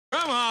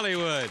From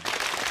Hollywood,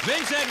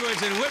 Vince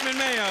Edwards and Whitman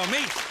Mayo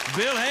meet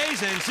Bill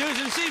Hayes and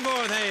Susan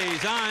Seaforth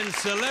Hayes on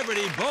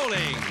Celebrity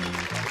Bowling.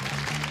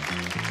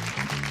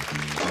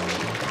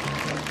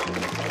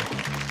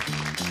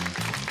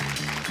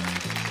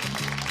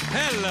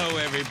 Hello,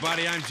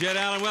 everybody. I'm Jed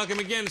Allan. Welcome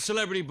again to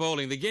Celebrity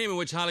Bowling, the game in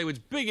which Hollywood's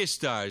biggest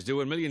stars do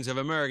what millions of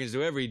Americans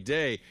do every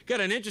day.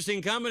 Got an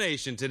interesting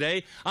combination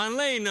today. On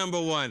lane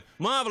number 1,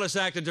 marvelous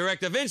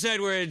actor-director Vince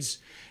Edwards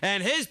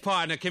and his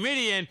partner,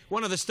 comedian,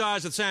 one of the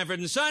stars of Sanford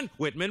and Son,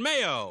 Whitman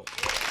Mayo.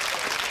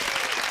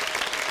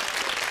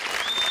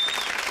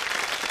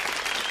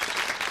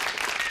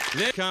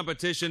 Their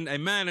competition, a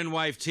man and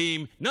wife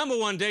team, number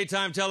 1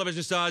 daytime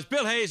television stars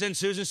Bill Hayes and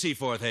Susan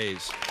Seaforth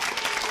Hayes.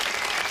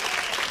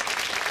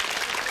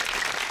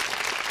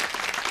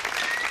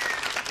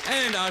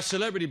 And our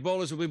celebrity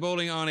bowlers will be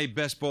bowling on a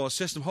best ball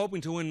system,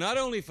 hoping to win not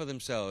only for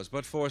themselves,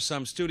 but for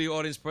some studio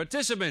audience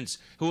participants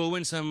who will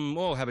win some,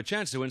 have a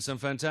chance to win some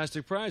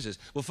fantastic prizes.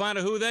 We'll find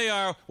out who they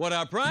are, what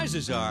our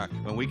prizes are,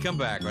 when we come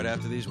back right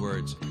after these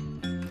words.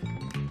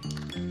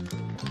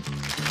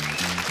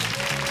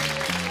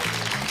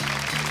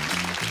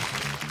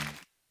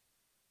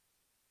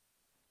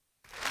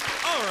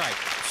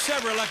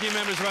 Several lucky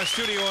members of our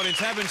studio audience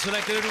have been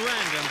selected at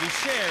random to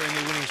share in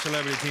the winning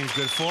celebrity team's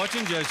good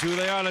fortune. Just who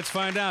they are, let's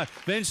find out.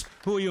 Vince,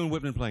 who are you and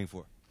Whitman playing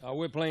for?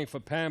 We're playing for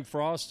Pam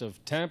Frost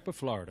of Tampa,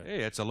 Florida.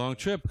 Hey, that's a long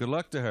trip. Good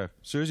luck to her.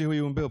 Susie, who are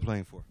you and Bill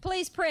playing for?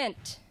 Please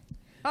print.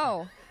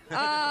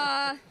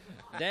 Dan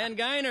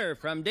Geiner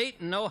from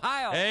Dayton,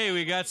 Ohio. Hey,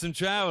 we got some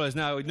travelers.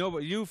 Now,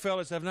 you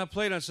fellas have not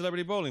played on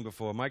Celebrity Bowling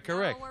before. Am I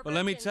correct? No, well,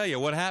 let me tell you,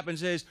 what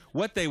happens is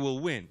what they will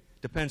win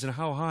depends on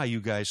how high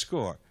you guys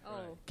score.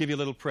 Give you a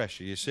little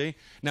pressure, you see?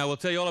 Now, we'll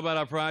tell you all about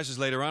our prizes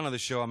later on the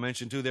show. I'll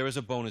mention, too, there is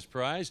a bonus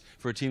prize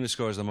for a team that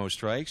scores the most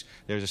strikes.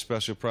 There's a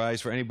special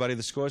prize for anybody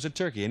that scores a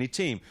turkey. Any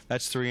team.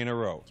 That's 3 in a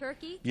row.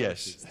 Turkey?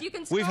 Yes. You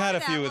can We've had a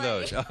that few of way.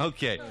 those.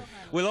 Okay.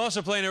 We'll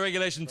also play in a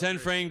regulation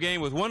 10-frame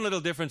game with one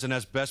little difference, and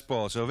that's best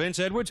ball. So, Vince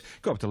Edwards,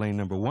 go up to lane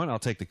number 1. I'll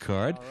take the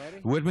card.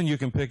 Alrighty. Whitman, you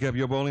can pick up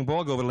your bowling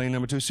ball. Go over to lane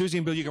number 2. Susie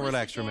and Bill, you can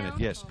relax for a minute.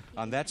 Yes.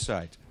 On that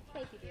side.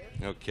 Thank you,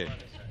 dear. Okay.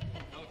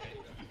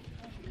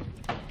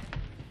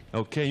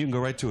 Okay, you can go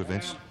right to it,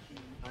 Vince.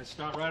 I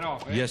start right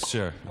off, eh? Yes,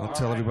 sir. I'll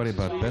tell everybody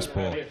about best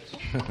ball.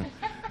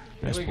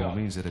 Best ball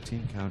means that a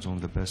team counts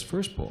only the best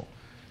first ball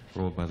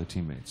rolled by the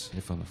teammates.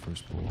 If on the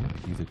first ball,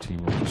 either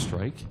team rolls a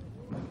strike,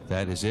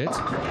 that is it.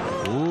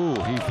 Ooh,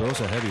 he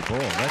throws a heavy ball.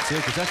 That's it,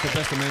 because that's the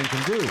best a man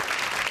can do.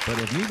 But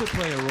if neither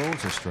player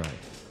rolls a strike,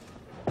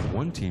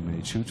 one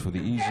teammate shoots for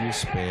the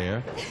easiest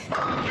spare.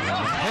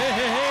 Hey,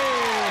 hey, hey!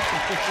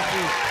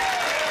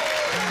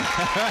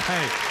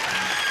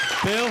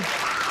 All right.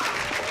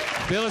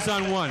 Bill is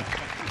on 1.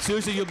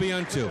 Susie, you'll be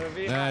on 2.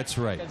 That's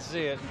right. I can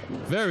see it.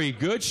 Very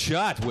good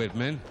shot,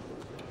 Whitman.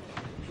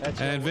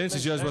 And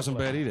Vince's yours wasn't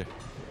bad either.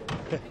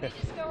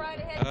 Just go right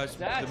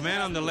ahead. The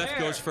man on the left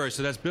goes first,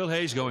 so that's Bill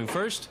Hayes going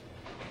first.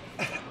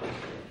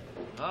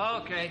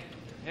 Okay,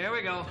 here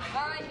we go. All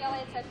right,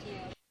 Billy, it's up to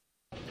you.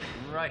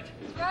 Right.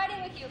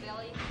 Riding with you,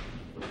 Billy.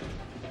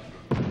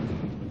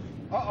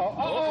 Oh,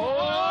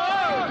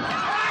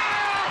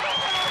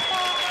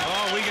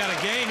 we got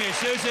a game here,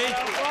 Susie.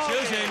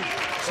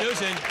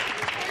 Susan,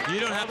 you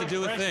don't have to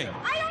do a thing.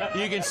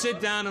 You can sit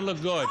down and look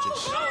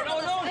gorgeous.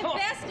 No.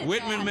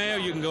 Whitman Mayo,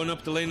 you can go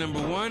up to lane number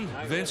 1.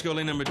 Vince, go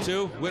lane number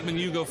 2. Whitman,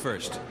 you go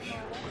first.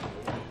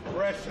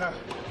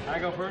 I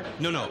go first?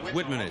 No,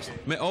 Whitman is.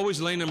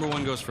 Always lane number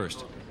 1 goes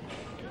first.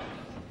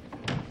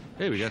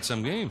 Hey, we got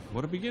some game.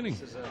 What a beginning.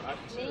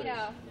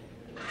 Nino.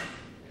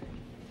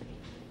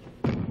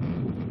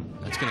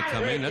 That's going to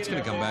come in. That's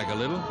going to come back a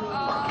little.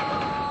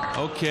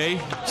 Okay,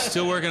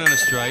 still working on a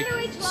strike.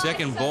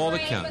 Second ball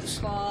that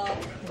counts.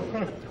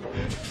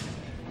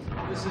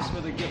 This is for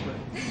the Gipper.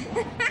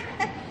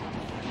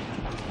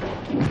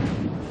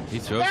 He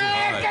throws it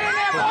hard.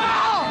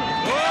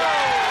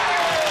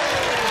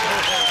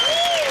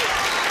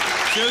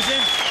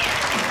 Susan,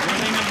 you're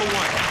lane number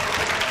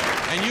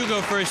 1. And you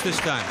go first this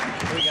time.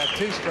 We got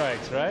 2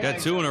 strikes, right? Got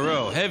 2 in a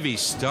row. Heavy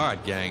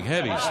start, gang.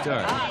 Heavy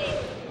start.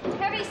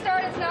 Heavy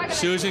start, it's not going to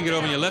Susan, get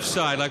over on your left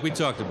side like we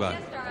talked about.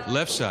 Yes, darling.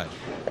 Left side.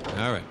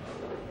 All right.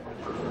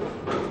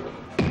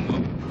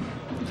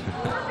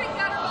 Perfect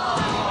gutter ball.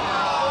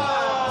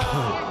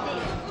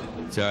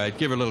 It's all right.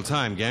 Give her a little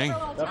time, gang.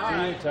 Up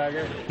to you,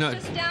 Tiger. No,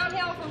 Just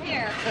downhill from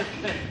here.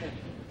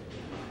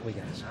 We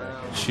got a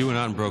strike. she went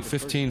out and broke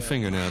 15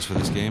 fingernails for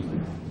this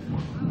game.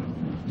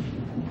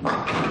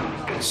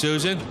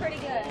 Susan, Pretty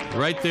good.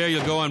 right there,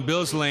 you'll go on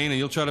Bill's lane, and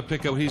you'll try to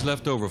pick up what he's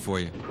left over for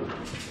you.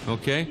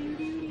 Okay?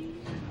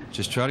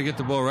 Just try to get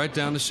the ball right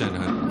down the center,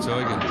 honey. That's all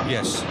I can.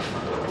 Yes.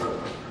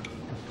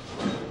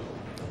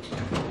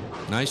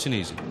 Nice and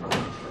easy.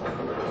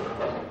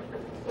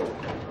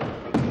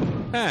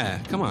 Ah,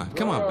 come on,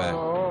 back.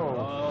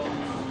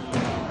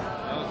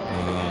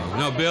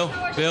 No, Bill,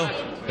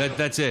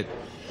 that's it.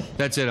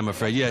 That's it, I'm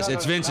afraid. Yes,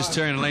 it's Vince's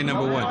turn in lane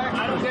number 1.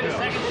 I don't get a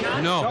second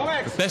chance. No,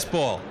 best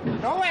ball.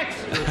 No X.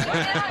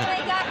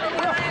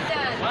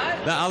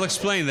 Now, I'll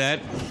explain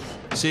that.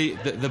 See,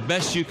 the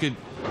best you could...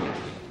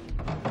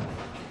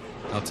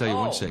 I'll tell you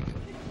 1 second.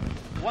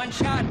 One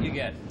shot you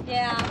get.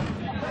 Yeah.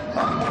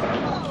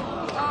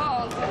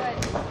 Oh,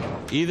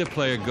 good. Either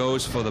player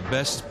goes for the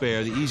best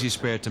spare, the easiest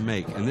spare to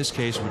make. In this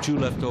case, what you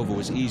left over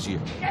was easier.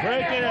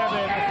 Break it up,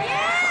 baby.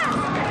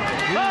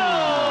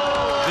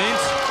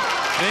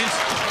 Vince.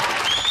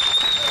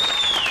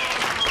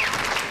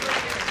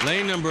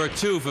 Lane number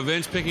 2 for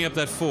Vince, picking up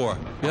that 4.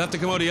 You'll have to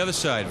come over the other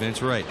side,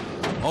 Vince, right.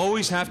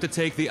 Always have to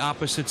take the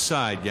opposite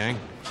side, gang.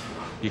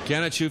 You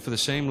cannot shoot for the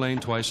same lane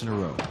twice in a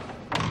row.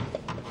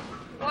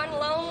 One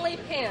lonely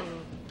pin.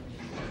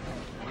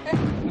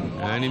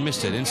 And he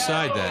missed it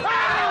inside that.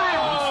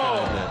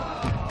 Inside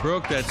that.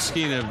 Broke that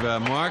skein of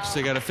marks.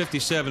 They got a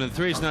 57 and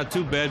 3. It's not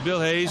too bad. Bill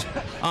Hayes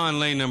on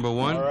lane number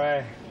 1. All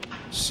right.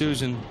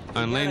 Susan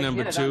on lane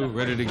number 2,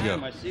 ready to go.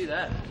 I see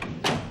that.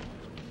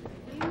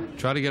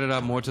 Try to get it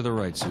out more to the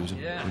right, Susan,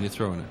 Yeah. when you're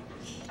throwing it.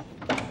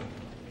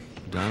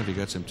 Don, if you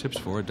got some tips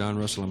for it. Don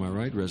Russell on my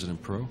right,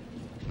 resident pro.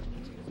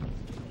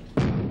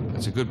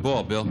 That's a good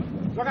ball, Bill.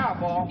 Look out,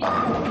 ball.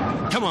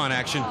 Come on,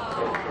 action.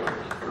 Now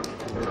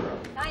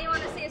you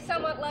want to see a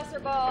somewhat lesser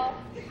ball.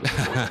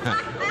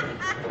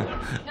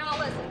 Now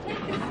listen,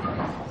 take this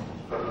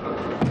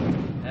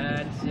seriously.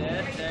 That's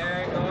it.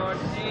 There goes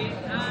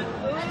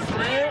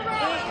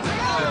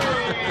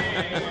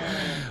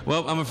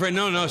Well, I'm afraid,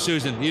 no,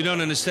 Susan, you don't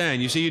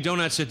understand. You see, you do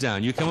not sit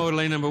down. You come over to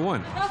lane number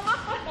 1.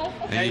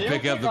 And you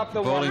pick up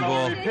the bowling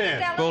ball,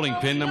 bowling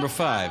pin number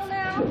 5.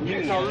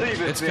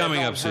 It's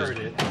coming up,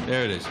 Susan.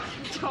 There it is.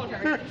 Don't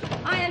hurt it.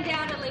 I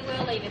undoubtedly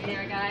will leave it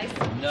there, guys.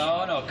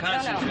 No,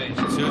 concentrate.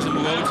 Susan,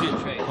 move over to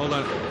you.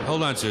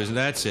 Hold on, Susan.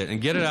 That's it.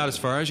 And get it out as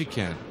far as you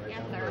can.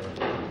 Yes, sir.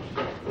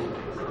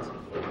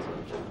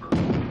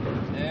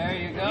 There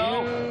you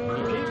go.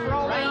 Keep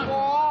rolling,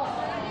 ball.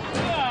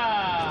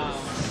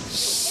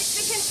 It's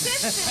the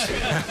consistency.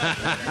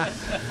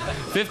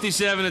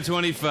 57 to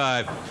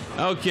 25.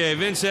 Okay,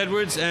 Vince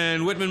Edwards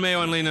and Whitman Mayo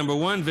on lane number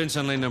 1. Vince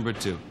on lane number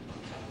 2.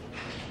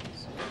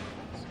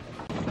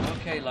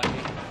 Okay, Lucky.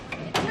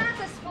 It's not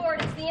the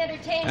sport, it's the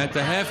entertainment. At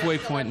the halfway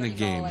point in the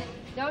Celebrity game. bowling.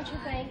 Don't you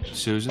think?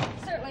 Susan,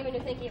 Certainly when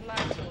you're thinking of my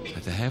team.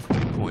 at the halfway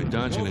point,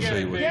 Don's going to show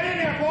you what. Get in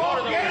there,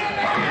 ball. Get in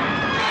there.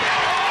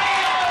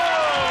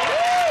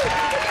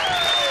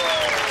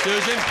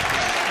 Susan,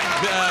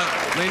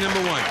 lane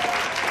number 1.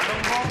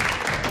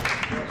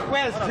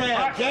 Where's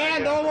Ted?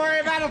 Dan, don't worry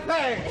about a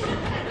thing.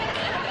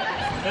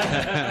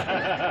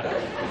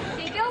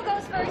 See, Bill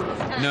goes first this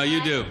time. No, you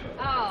right? do.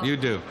 Oh. You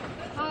do.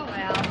 Oh,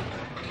 well.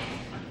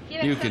 Give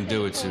it You can something do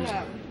to it, pull Susan.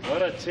 up.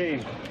 What a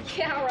team.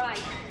 Yeah,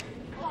 right.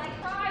 Well, I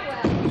cry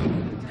well.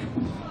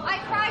 I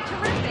cry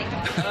terrific.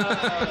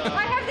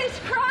 I have this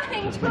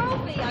crying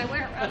trophy I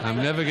wear around I'm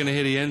my never going to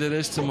hear the end of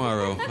this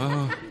tomorrow.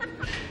 Oh.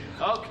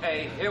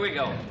 Okay, here we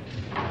go.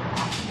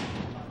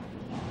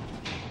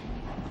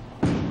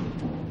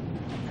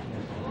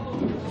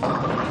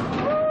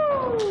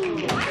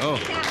 Oh.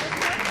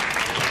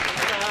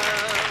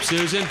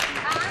 Susan,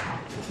 Huh?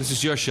 this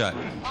is your shot.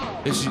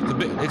 This is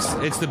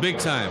it's the big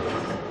time.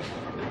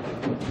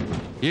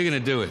 You're going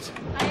to do it.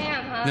 I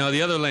am, huh? No,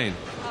 the other lane.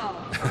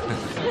 Oh.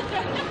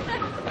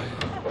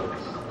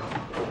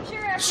 Sure,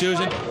 everyone.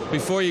 Susan,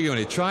 before you go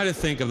in, try to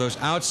think of those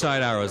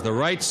outside arrows, the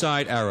right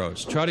side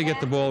arrows. Try to get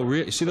the ball.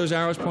 You see those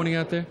arrows pointing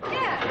out there?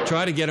 Yeah.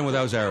 Try to get them with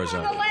those arrows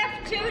On the on.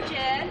 left, too,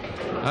 Jed.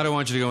 I don't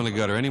want you to go in the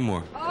gutter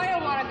anymore. Oh, I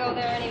don't want to go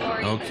there anymore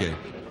either. Okay.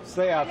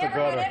 Stay out the Never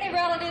had gutter. any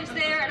relatives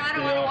there, and I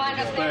don't want to wind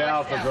up Stay there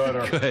out the myself.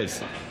 gutter. Good.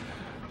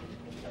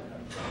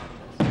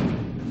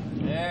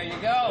 There you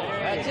go.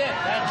 That's it.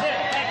 That's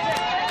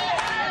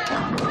it.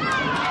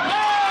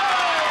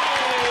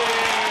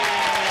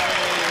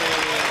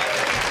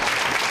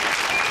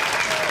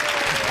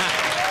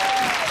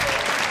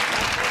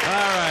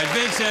 All right,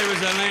 Vince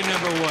Edwards on lane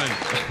number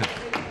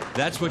 1.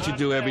 That's what you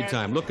do every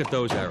time. Look at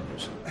those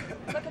arrows.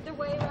 Look at the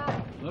way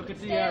right. Look at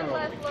the Stand arrow.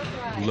 left, look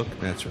right. Look,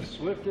 that's right.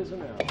 Swift as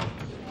an arrow.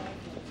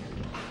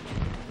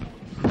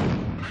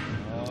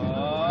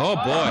 Oh,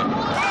 boy.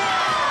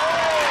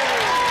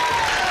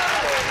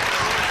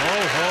 Ho,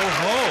 ho,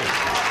 ho.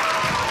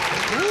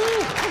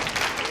 Woo.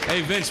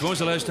 Hey, Vince, when was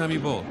the last time you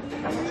bowled?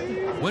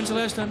 When's the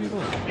last time you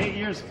bowled? 8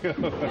 years ago.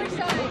 Which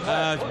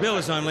side? Bill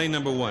is on lane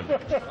number 1.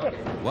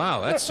 Wow,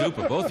 that's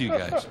super, both you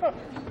guys.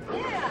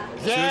 Yeah.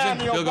 Susan,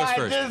 Bill goes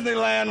first.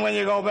 Disneyland when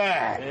you go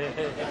back.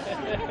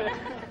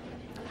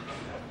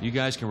 You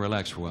guys can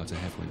relax for a while. It's a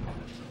halfway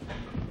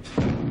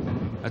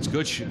point. That's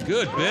good.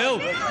 Good, Bill.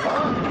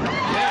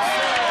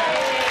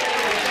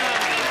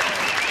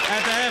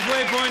 At the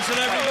halfway point,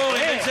 Celebrity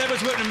Bowling, Vince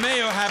Edwards, Whitman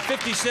Mayo have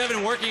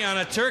 57 working on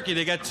a turkey.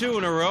 They got 2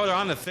 in a row. They're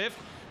on the 5th.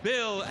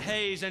 Bill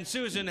Hayes and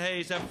Susan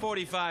Hayes have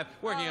 45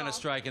 working on a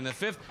strike in the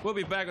 5th. We'll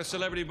be back with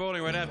Celebrity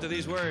Bowling right after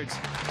these words.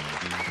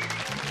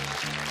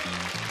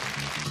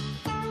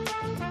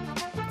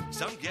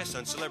 Some guests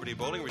on Celebrity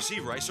Bowling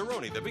receive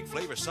rice-a-roni, the big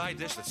flavor side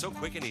dish that's so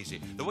quick and easy.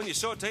 The one you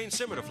saute and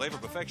simmer to flavor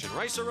perfection.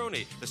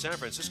 Rice-a-roni, the San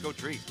Francisco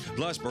treat.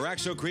 Plus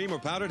Baraxo cream or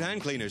powdered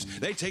hand cleaners.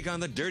 They take on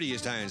the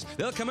dirtiest hands.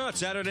 They'll come out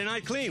Saturday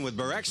night clean with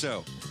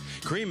Baraxo.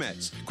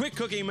 Creamettes. Quick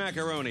cooking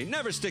macaroni,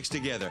 never sticks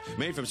together.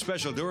 Made from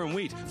special durum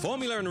wheat,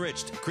 formula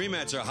enriched.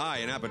 Creamettes are high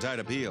in appetite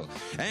appeal.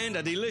 And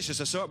a delicious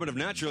assortment of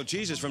natural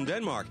cheeses from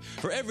Denmark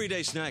for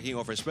everyday snacking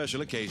or for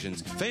special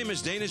occasions.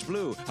 Famous Danish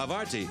Blue,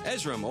 Havarti,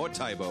 Esrum, or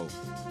Tybo.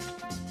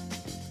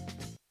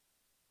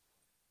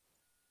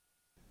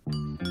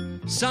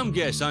 Some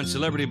guests on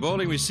Celebrity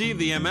Bowling received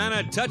the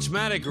Amana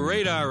Touchmatic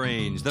Radar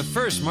Range, the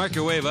first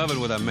microwave oven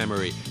with a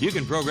memory. You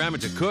can program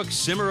it to cook,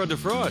 simmer, or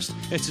defrost.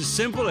 It's as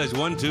simple as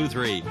 1, 2,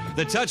 3.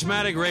 The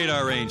Touchmatic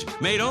Radar Range,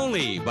 made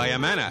only by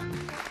Amana.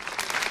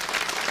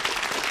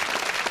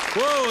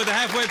 Whoa, at the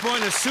halfway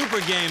point, a super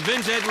game.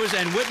 Vince Edwards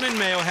and Whitman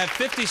Mayo have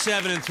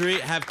 57 and 3,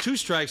 have 2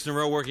 strikes in a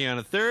row working on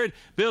a third.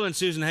 Bill and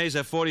Susan Hayes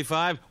have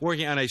 45,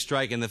 working on a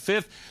strike in the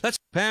fifth. That's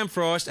Pam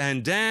Frost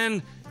and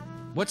Dan...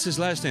 What's his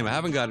last name? I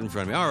haven't got it in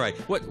front of me. All right.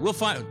 What? We'll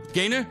find...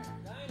 Gaynor?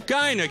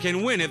 Gaynor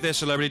can win if their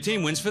celebrity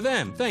team wins for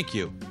them. Thank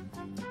you.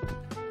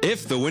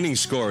 If the winning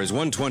score is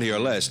 120 or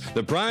less,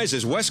 the prize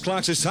is West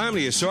Clock's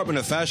timely assortment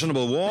of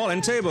fashionable wall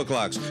and table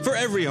clocks for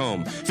every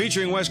home,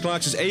 featuring West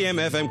Clock's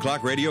AM/FM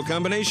clock radio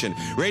combination.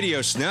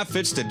 Radio snap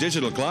fits to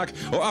digital clock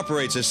or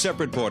operates as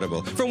separate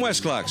portable from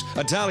West Clock's,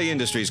 a Tally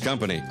Industries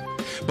company.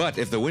 But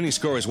if the winning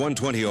score is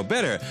 120 or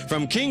better,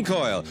 from King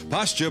Coil,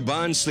 Posture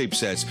Bond sleep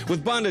sets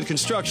with bonded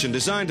construction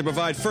designed to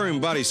provide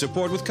firm body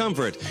support with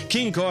comfort.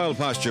 King Coil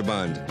Posture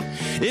Bond.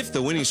 If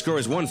the winning score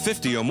is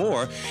 150 or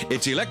more,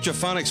 it's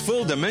Electrophonics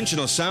full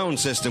dimensional sound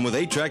system with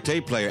 8-track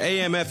tape player,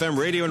 AM/FM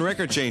radio and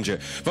record changer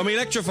from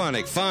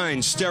Electrophonic,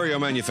 fine stereo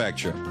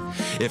manufacturer.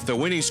 If the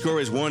winning score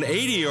is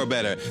 180 or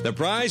better, the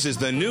prize is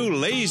the new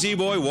Lazy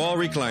Boy wall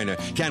recliner.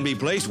 Can be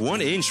placed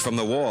 1 inch from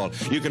the wall.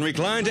 You can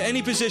recline to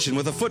any position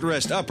with a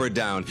footrest up or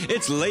down.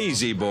 It's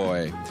Lazy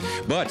Boy.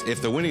 But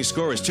if the winning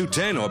score is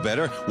 210 or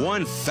better,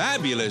 one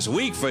fabulous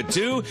week for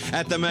 2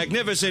 at the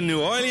magnificent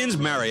New Orleans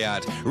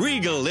Marriott.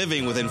 Regal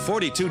living within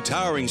 42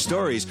 towering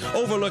stories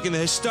overlooking the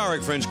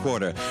historic French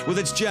Quarter with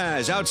its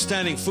jazz,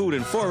 outstanding food,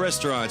 and 4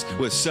 restaurants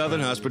with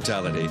Southern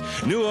hospitality.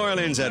 New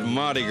Orleans at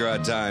Mardi Gras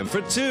time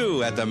for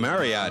 2 at the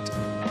Marriott.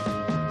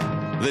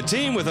 The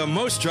team with the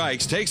most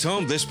strikes takes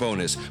home this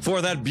bonus.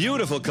 For that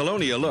beautiful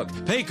colonial look,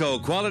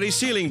 Payco quality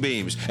ceiling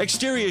beams,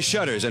 exterior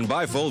shutters, and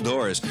bifold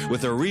doors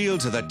with a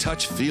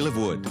real-to-the-touch feel of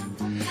wood.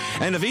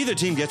 And if either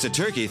team gets a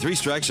turkey 3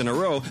 strikes in a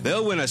row,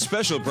 they'll win a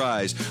special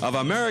prize of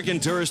American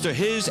Tourister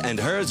his and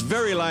hers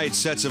very light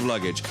sets of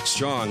luggage.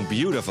 Strong,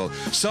 beautiful,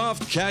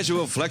 soft,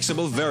 casual,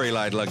 flexible, very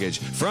light luggage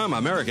from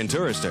American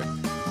Tourister.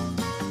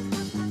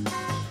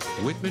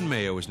 Whitman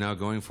Mayo is now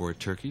going for a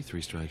turkey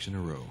 3 strikes in a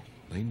row.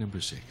 Lane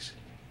number 6.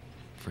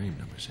 Frame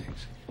number 6.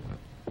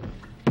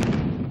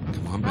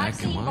 Come on back,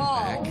 come on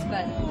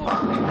back.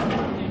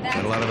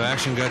 Got a lot of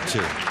action, got 2.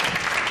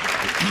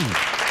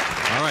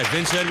 All right,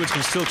 Vince Edwards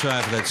can still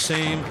try for that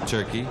same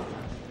turkey.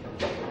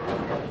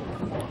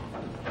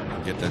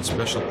 Get that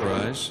special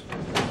prize.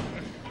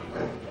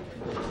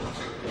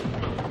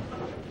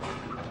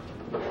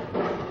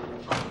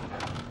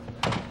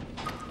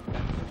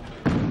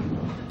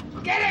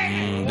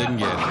 Didn't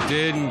get it.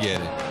 Didn't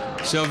get it.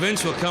 So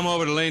Vince will come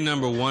over to lane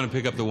number 1 and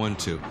pick up the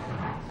 1-2.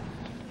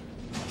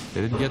 They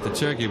didn't get the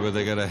turkey, but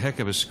they got a heck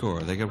of a score.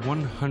 They got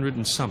 100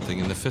 and something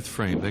in the 5th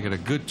frame. They got a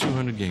good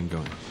 200 game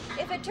going.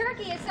 If a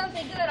turkey is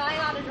something good, I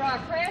ought to draw a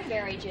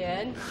cranberry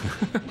gin.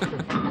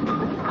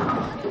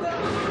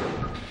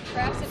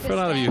 For a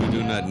lot of you who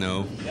do not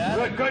know.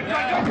 Good, good, good,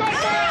 good, good.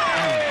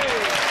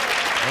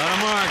 A lot of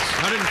marks.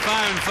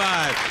 105 and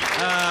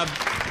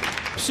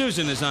 5.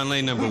 Susan is on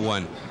lane number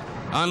 1.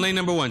 On lane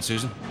number 1,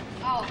 Susan.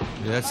 Oh.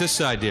 Yeah, that's this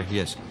side, dear.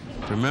 Yes.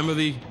 Remember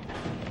the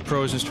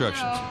pros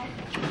instructions.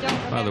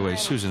 No, By the way,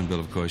 Susan and Bill,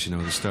 of course, you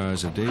know, the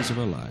stars of Days of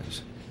Our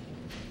Lives.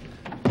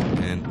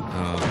 And,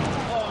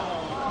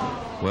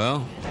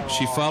 well,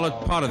 she followed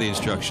part of the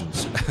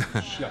instructions.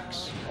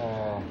 Shucks.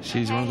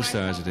 She's one of the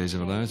stars of Days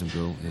of Our Lives, and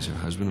Bill is her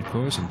husband, of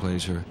course, and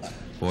plays her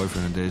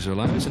boyfriend in Days of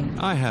Our Lives, and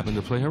I happen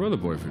to play her other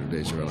boyfriend in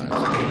Days of Our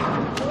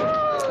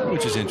Lives.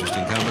 Which is an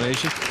interesting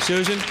combination.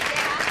 Susan,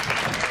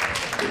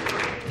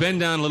 bend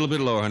down a little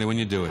bit lower, honey, when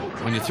you do it.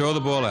 When you throw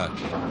the ball out.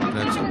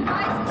 That's all.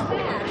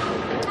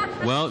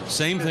 Well,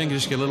 same thing,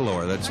 just get a little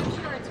lower, that's all.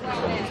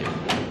 Okay.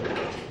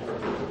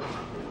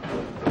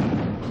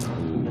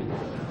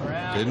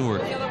 Didn't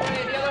work.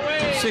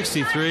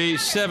 63,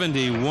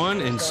 71,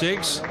 and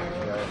 6.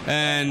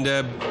 And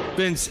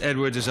Vince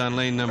Edwards is on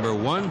lane number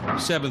 1.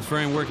 7th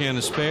frame, working on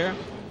the spare.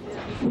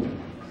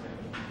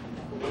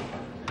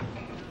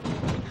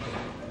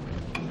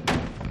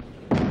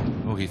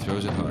 Oh, he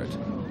throws it hard.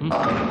 Look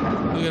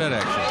at that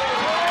action.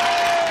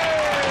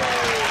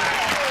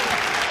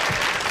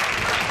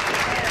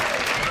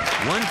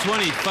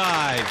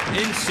 .125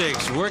 in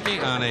 6, working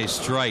on a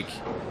strike.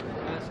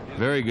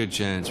 Very good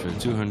chance for a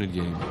 200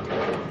 game.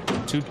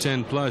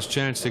 210 plus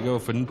chance to go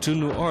to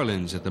New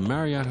Orleans at the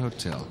Marriott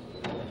Hotel.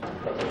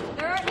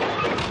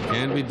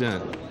 Can be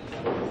done.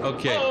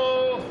 Okay.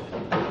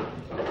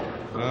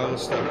 Well,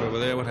 let's stop over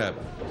there. What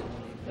happened?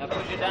 That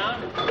put you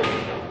down?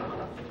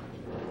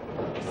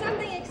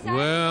 Something exciting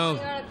Well,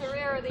 going on at the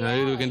rear of the now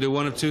either we can do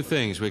one of 2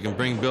 things. We can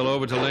bring Bill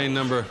over to lane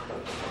number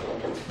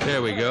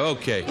There we go.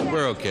 Okay,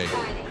 we're okay.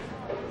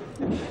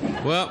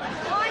 Well,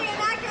 Oh, you're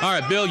not gonna all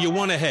right, Bill, say you're it.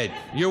 one ahead.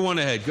 You're one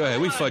ahead. Go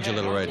ahead. We fudge a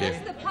little right Just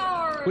here. the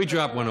power. We of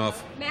dropped your one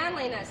off.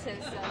 Manliness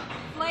has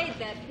flayed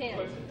that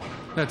pin.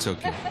 That's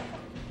okay.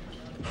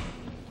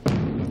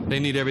 They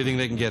need everything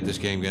they can get this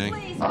game, gang.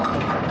 Please. All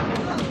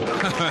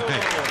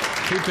right.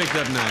 He picked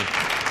up 9.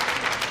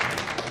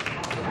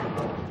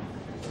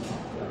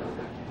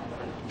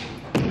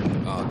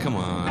 Oh, come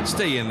on.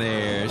 Stay in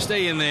there.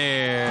 Stay in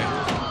there.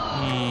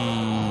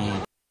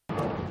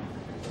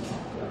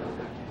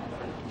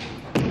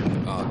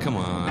 Oh, come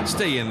on.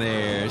 Stay in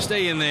there.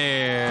 Stay in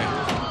there.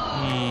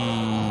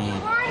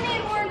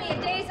 Warn me,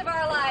 days of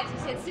our lives. He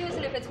said,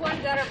 Susan, if it's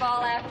one gutter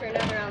ball after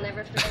another, I'll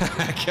never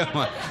forget. Come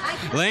on.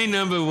 Lane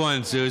number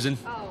 1, Susan.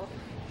 Oh,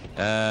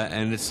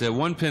 And it's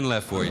 1 pin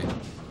left for you.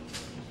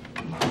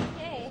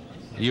 okay.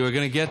 You are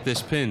going to get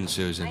this pin,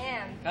 Susan. I am.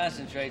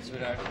 Concentrate,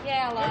 sweetheart.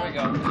 Yeah, There we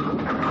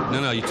love. go.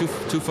 No, you're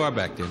too far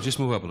back there. Just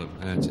move up a little.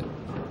 That's it.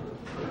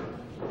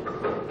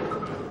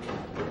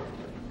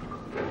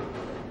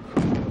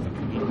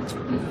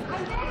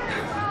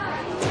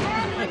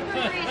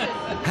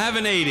 Have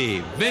an 80.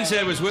 Vince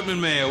Edwards, Whitman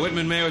Mayo.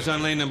 Whitman Mayo is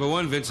on lane number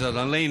 1. Vince is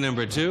on lane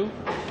number 2.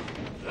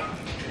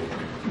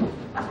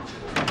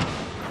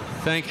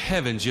 Thank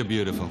heavens you're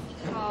beautiful.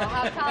 Oh,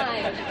 how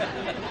kind.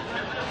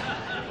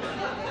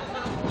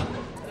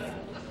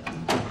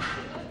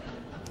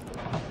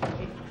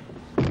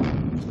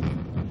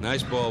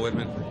 Nice ball,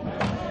 Whitman.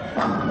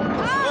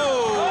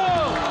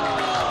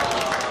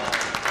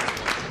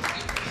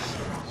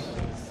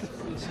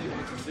 Let's see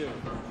what you do.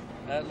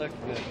 That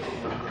looked good.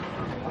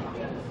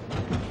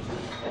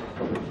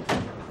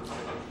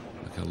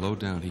 Look how low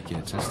down he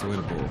gets. That's the way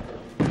to bowl.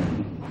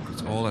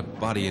 It's all that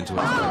body into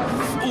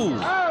it.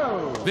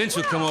 Ooh! Vince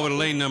will come over to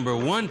lane number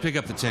 1, pick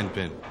up the 10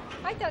 pin.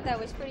 I thought that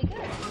was pretty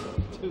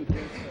good.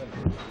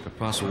 For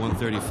possible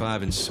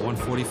 135 and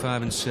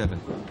 145 and 7.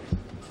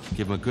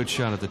 Give him a good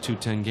shot at the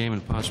 210 game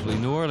and possibly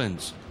New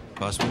Orleans.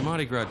 Possibly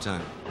Mardi Gras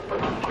time.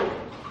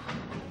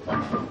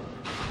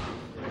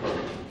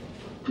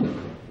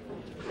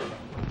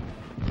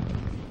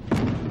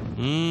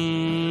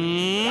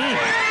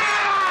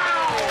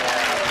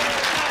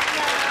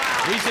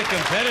 He's a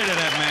competitor,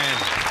 that man.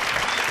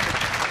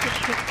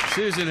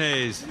 Susan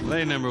Hayes,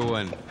 lane number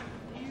 1.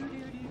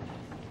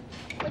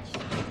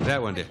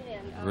 That one did.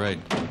 Right.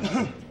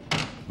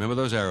 Remember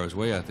those arrows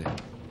way out there.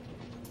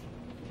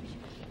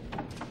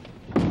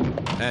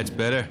 That's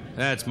better.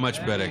 That's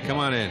much better. Come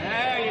on in.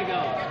 There you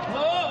go.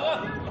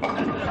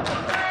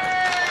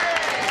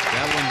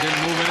 That one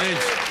didn't move an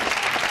inch.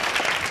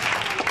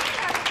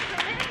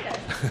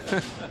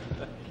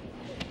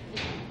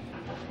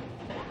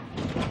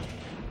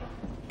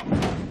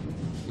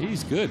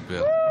 He's good,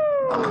 Bill.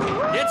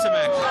 Get some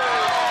action.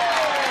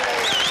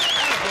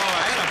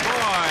 Attaboy,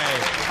 attaboy.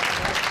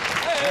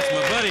 That's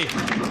my buddy.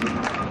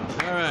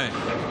 All right.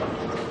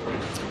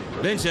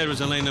 Vince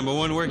Edwards on lane number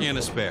 1, working on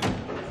a spare.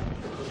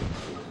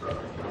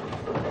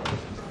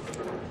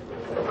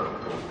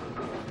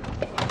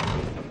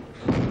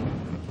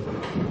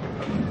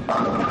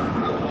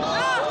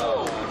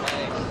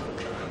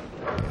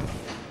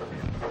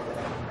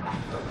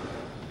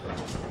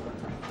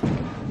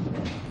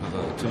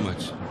 Too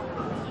much.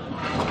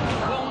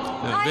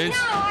 No, Vince,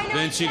 I know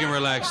Vince, you can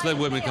relax. Let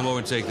Whitman come over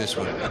and take this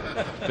one.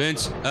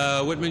 Vince,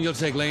 Whitman, you'll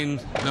take lane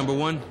number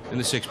 1 in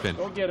the 6 pin.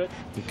 Go get it.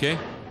 Okay?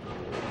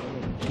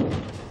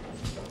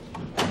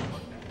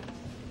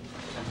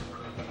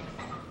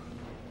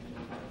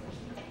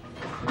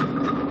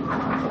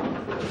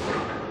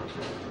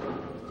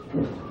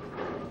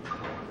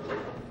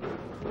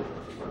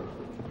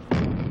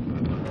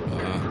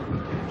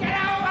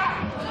 Get over!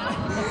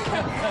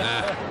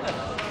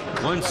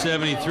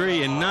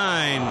 173 and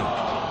 9.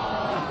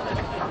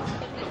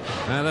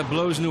 That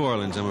blows New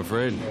Orleans, I'm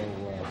afraid.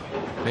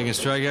 They can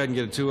strike out and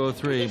get a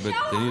 203, but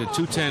they need a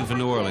 210 for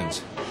New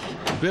Orleans.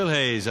 Bill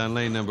Hayes on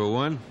lane number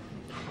 1,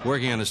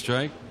 working on a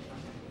strike.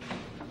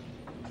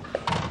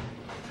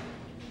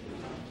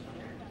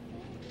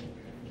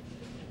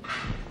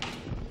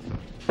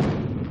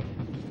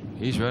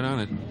 He's right on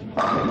it.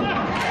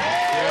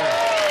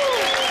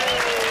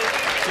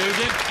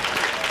 Susan,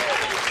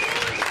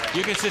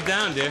 you can sit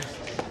down, dear.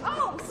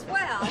 Oh,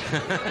 swell.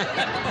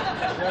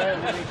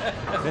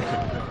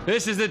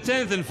 This is the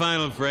 10th and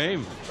final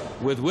frame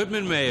with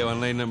Whitman Mayo on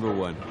lane number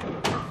 1.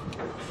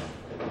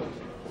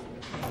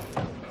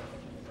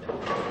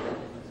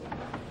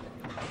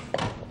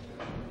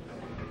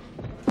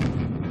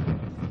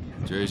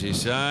 Jersey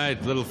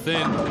side, little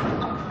thin.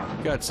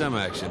 Got some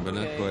action, but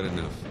not quite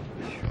enough.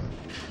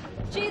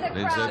 Gee, the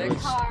Vince crowd is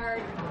Edwards.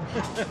 hard.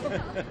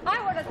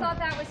 I would have thought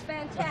that was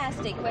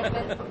fantastic,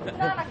 Whitman.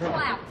 Not a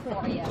clap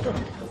for you.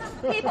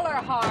 People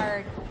are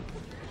hard.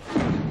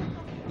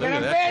 Look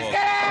at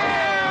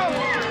that ball.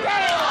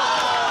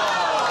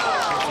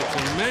 There's a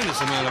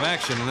tremendous amount of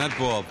action in that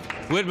ball.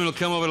 Whitman will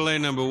come over to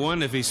lane number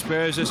 1. If he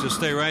spares us, he'll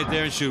stay right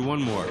there and shoot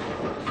one more.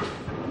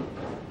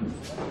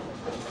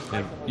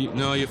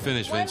 No, you're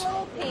finished, One Vince.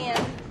 little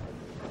pin.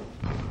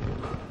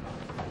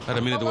 I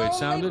don't mean it the way it A lonely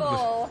sounded, but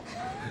bull.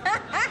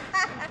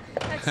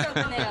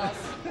 something else.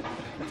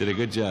 Did a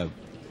good job.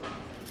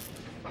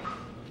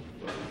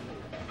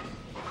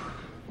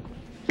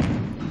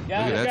 Look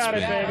at that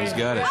spin. He's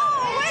got it.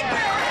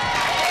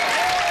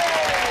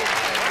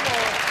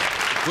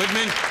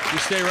 Whitman, you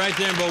stay right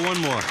there and bowl one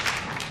more.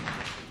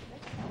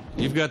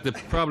 You've got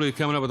probably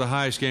coming up with the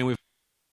highest game we've